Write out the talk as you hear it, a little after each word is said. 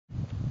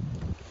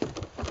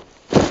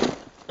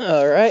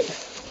Alright,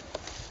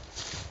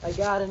 I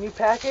got a new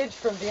package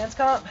from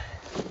Danscomp,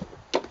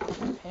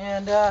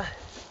 and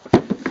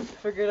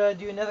figured I'd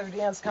do another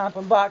Danscomp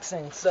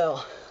unboxing. So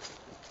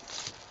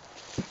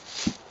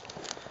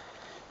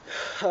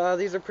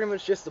these are pretty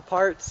much just the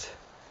parts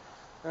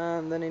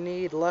that I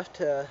need left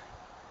to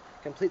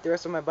complete the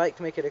rest of my bike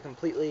to make it a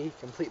complete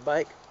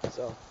bike.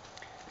 So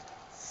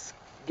let's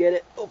get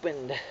it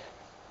opened.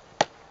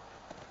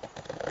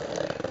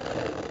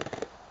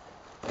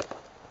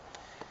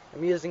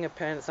 I'm using a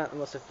pen. It's not the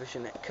most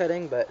efficient at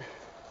cutting, but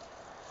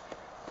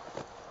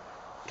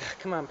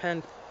come on,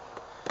 pen.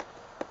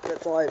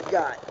 That's all I've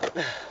got.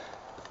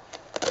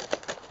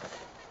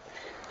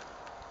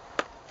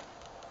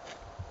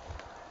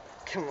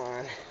 Come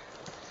on.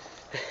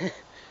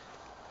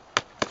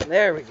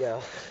 There we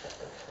go.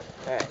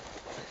 Alright.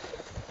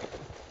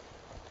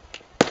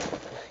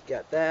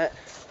 Got that.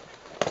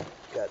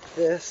 Got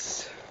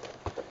this.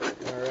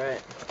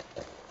 Alright.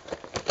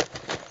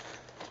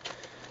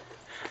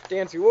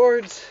 Dance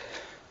rewards.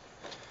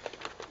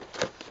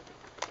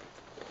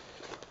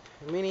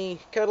 Mini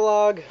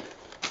catalog.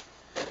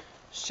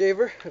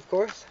 Shaver, of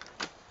course.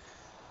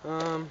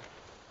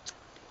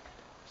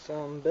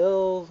 Some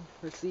bill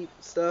receipt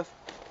stuff.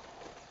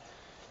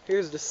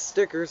 Here's the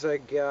stickers I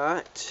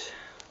got.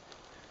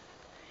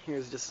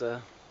 Here's just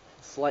a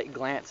slight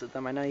glance at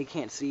them. I know you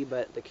can't see,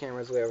 but the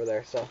camera's way over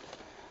there, so.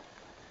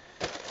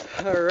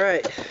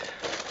 Alright.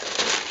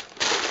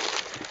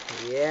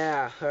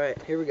 Yeah, alright,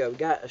 here we go. We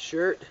got a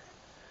shirt.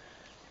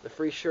 The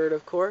free shirt,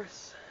 of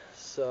course.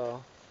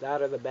 So,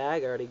 that or the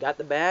bag. I already got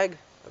the bag.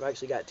 I've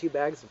actually got two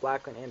bags, a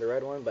black one and a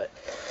red one, but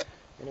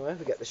anyway,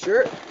 we got the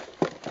shirt.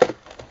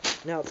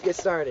 Now let's get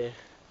started.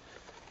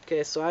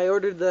 Okay, so I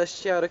ordered the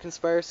Shadow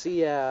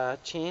Conspiracy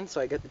chain,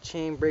 so I got the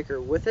chain breaker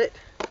with it.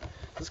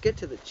 Let's get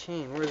to the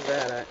chain. Where's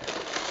that at?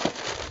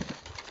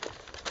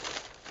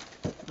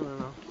 I don't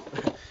know.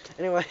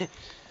 Anyway,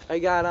 I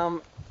got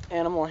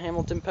Animal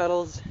Hamilton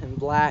pedals in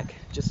black,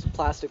 just the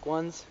plastic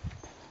ones.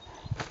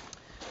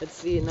 Let's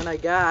see, and then I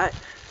got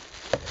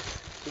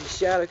the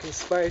Shadow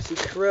Conspiracy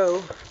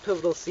Crow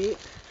pivotal seat.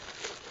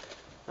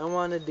 I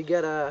wanted to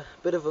get a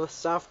bit of a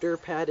softer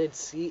padded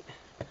seat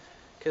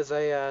because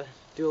I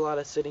do a lot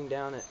of sitting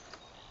down at,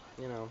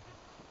 you know,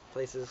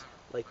 places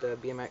like the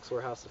BMX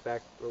warehouse,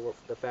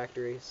 the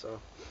factory. So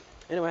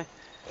anyway,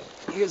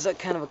 here's a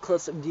kind of a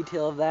close-up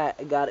detail of that.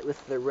 I got it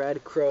with the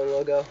red Crow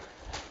logo.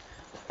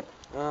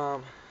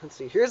 Let's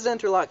see, here's the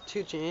Interlock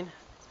 2 chain.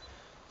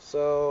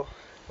 So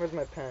where's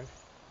my pen?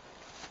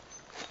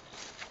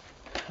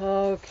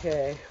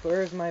 Okay,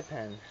 where's my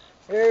pen?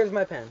 There's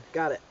my pen.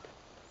 Got it.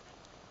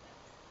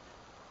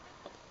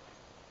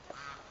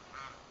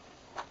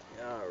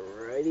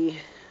 Alrighty.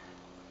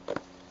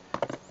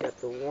 Got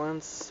the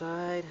one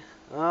side.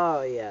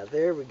 Oh yeah,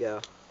 there we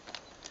go.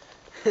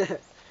 I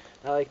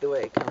like the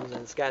way it comes in.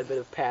 It's got a bit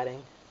of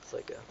padding. It's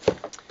like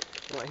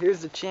a... Well,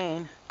 here's the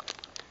chain.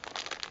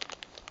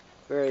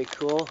 Very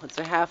cool. It's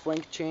a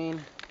half-length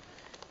chain.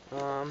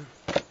 I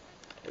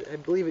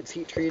believe it's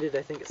heat treated.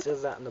 I think it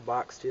says that in the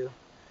box too.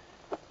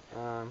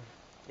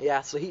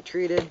 Yeah, so heat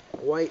treated,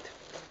 white.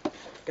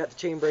 Got the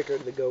chain breaker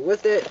to go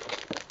with it.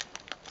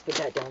 Put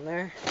that down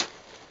there.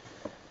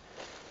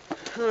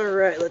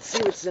 Alright, let's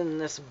see what's in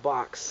this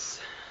box.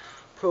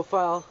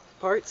 Profile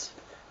parts.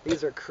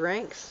 These are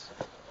cranks.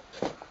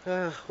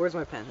 Where's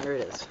my pen? There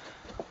it is.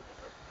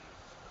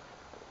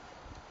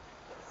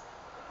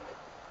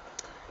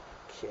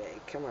 Okay,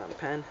 come on,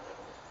 pen.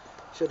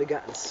 Should have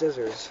gotten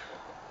scissors.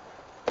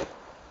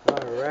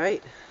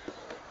 Alright.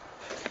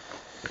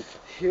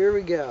 Here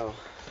we go.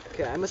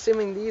 Okay, I'm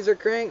assuming these are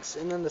cranks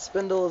and then the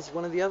spindle is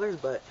one of the others,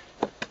 but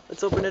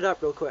let's open it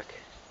up real quick.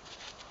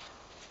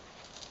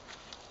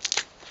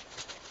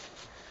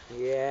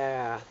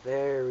 Yeah,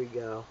 there we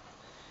go.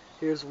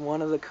 Here's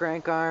one of the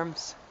crank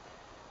arms.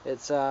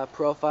 It's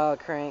profile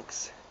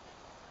cranks.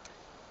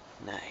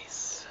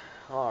 Nice.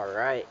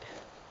 Alright.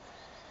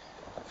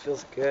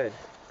 Feels good.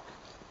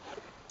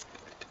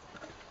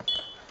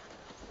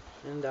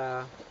 And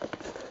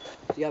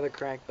the other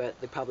crank, but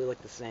they probably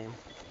look the same.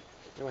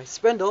 Anyway,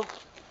 spindle.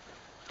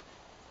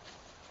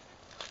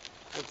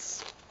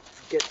 Let's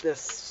get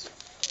this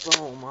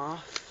foam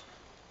off.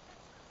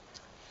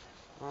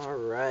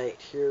 Alright,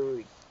 here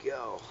we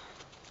go.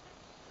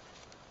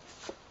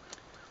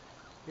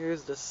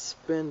 Here's the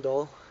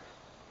spindle.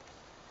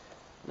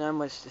 Not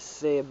much to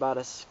say about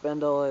a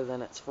spindle other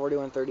than it's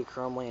 4130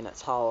 chromely and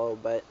it's hollow,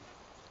 but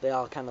they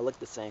all kind of look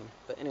the same.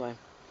 But anyway,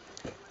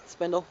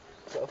 spindle.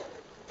 So,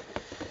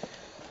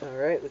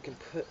 alright, we can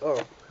put,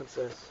 oh, what's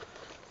this?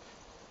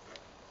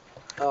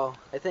 Oh,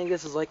 I think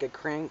this is like a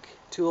crank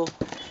tool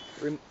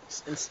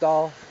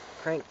install,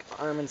 crank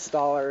arm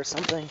installer or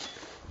something,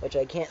 which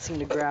I can't seem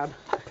to grab.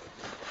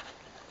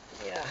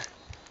 Yeah.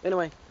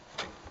 Anyway,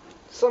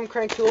 some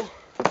crank tool.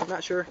 I'm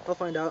not sure. I'll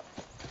find out.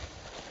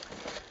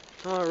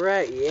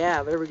 Alright,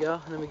 yeah, there we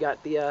go. And then we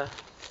got the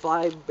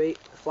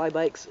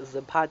Bikes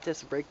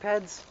Zapatas brake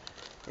pads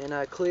in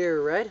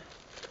clear red.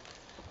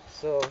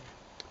 So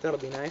that'll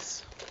be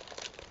nice.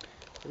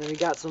 And then we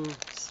got some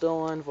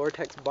Stolen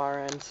Vortex bar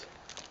ends.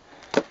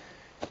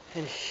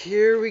 And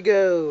here we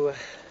go.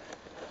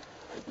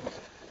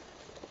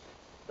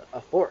 A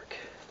fork.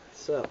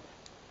 So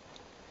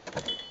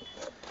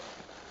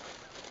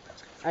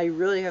I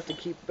really have to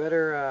keep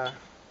better,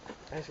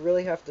 I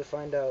really have to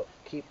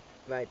keep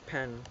my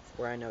pen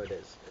where I know it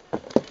is.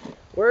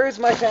 Where is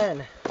my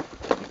pen?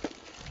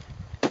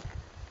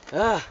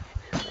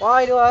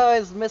 Why do I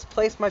always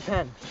misplace my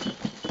pen?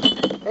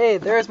 Hey,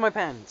 there's my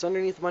pen. It's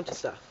underneath a bunch of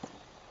stuff.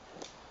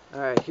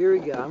 Alright, here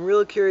we go. I'm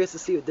real curious to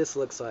see what this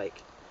looks like.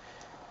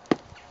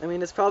 I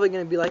mean, it's probably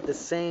going to be like the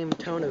same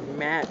tone of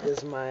matte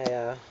as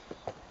my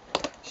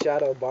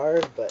Shadow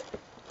bar, but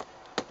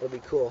it'll be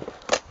cool.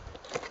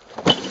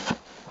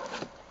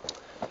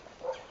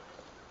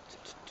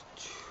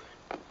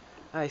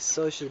 I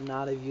so should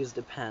not have used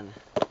a pen.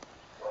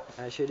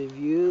 I should have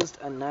used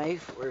a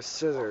knife or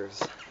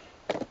scissors.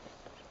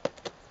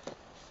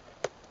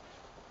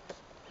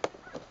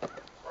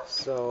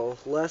 So,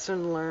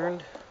 lesson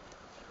learned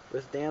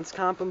with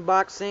Danscomp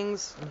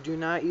unboxings, do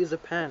not use a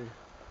pen.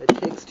 It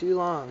takes too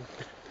long.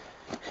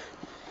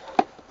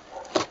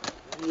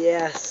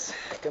 Yes,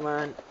 come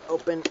on,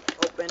 open,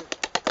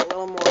 a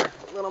little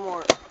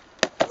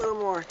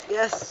more,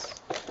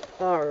 yes.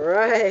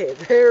 Alright,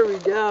 there we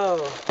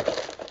go.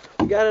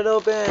 We got it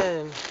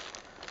open.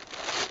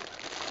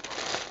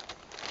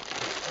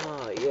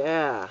 Oh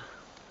yeah.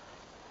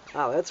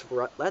 Wow,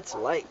 that's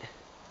light.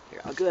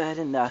 Here, I'll go ahead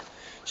and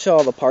show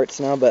all the parts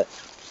now, but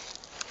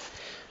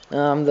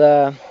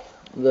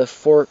the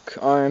fork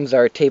arms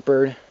are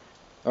tapered,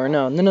 or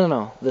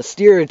no, the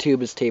steer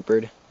tube is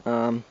tapered.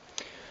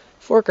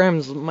 Fork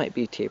arms might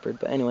be tapered,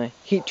 but anyway,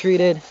 heat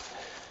treated,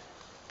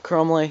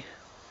 chromely.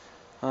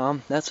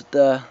 That's what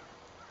the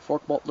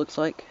fork bolt looks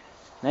like.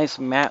 Nice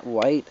matte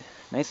white,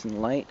 nice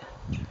and light.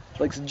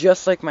 Looks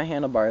just like my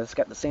handlebar. It's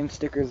got the same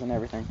stickers and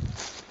everything.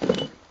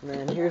 And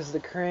then here's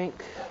the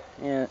crank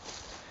and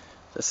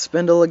the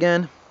spindle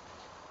again.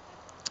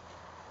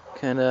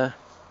 Kinda,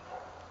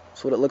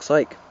 that's what it looks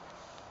like.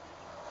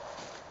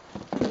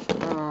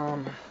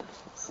 Let's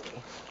see.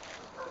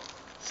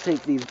 Let's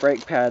take these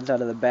brake pads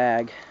out of the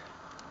bag.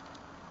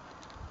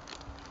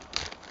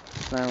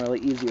 It's not really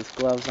easy with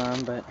gloves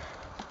on, but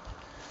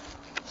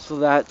so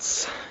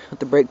that's what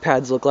the brake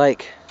pads look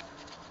like.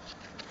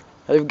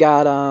 I've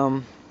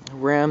got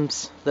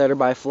rims that are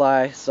by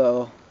Fly,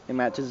 so it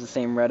matches the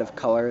same red of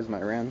color as my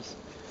rims.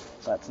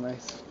 So that's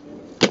nice.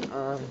 Here we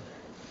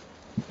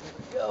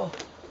go.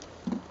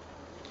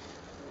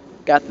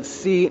 Got the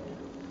seat.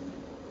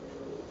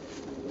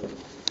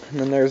 And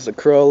then there's the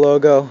Crow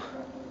logo.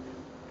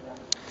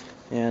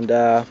 And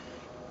the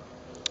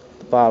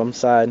bottom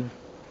side.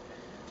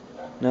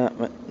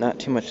 Not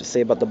too much to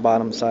say about the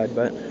bottom side,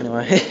 but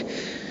anyway.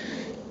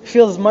 It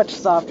feels much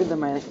softer than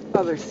my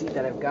other seat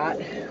that I've got,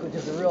 which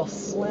is a real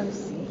slim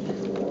seat.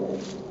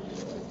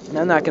 And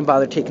I'm not going to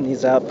bother taking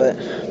these out, but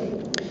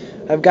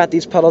I've got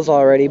these pedals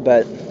already,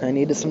 but I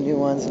needed some new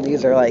ones, and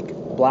these are like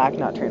black,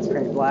 not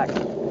transparent black.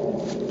 And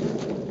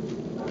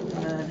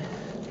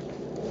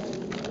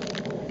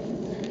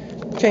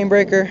chain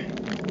breaker,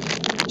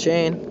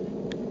 chain,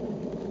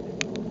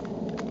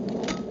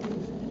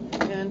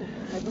 and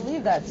I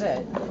believe that's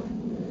it.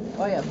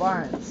 Oh yeah,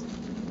 Barnes.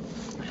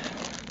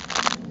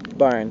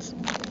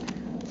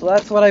 So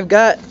that's what I've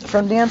got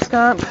from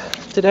Danscomp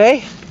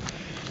today.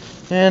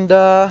 And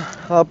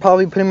I'll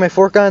probably be putting my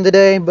fork on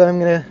today, but I'm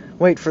going to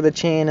wait for the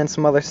chain and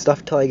some other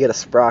stuff till I get a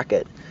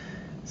sprocket.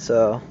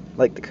 So,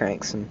 like the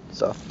cranks and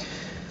so.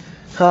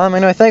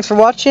 Anyway, thanks for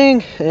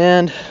watching,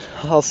 and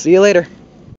I'll see you later.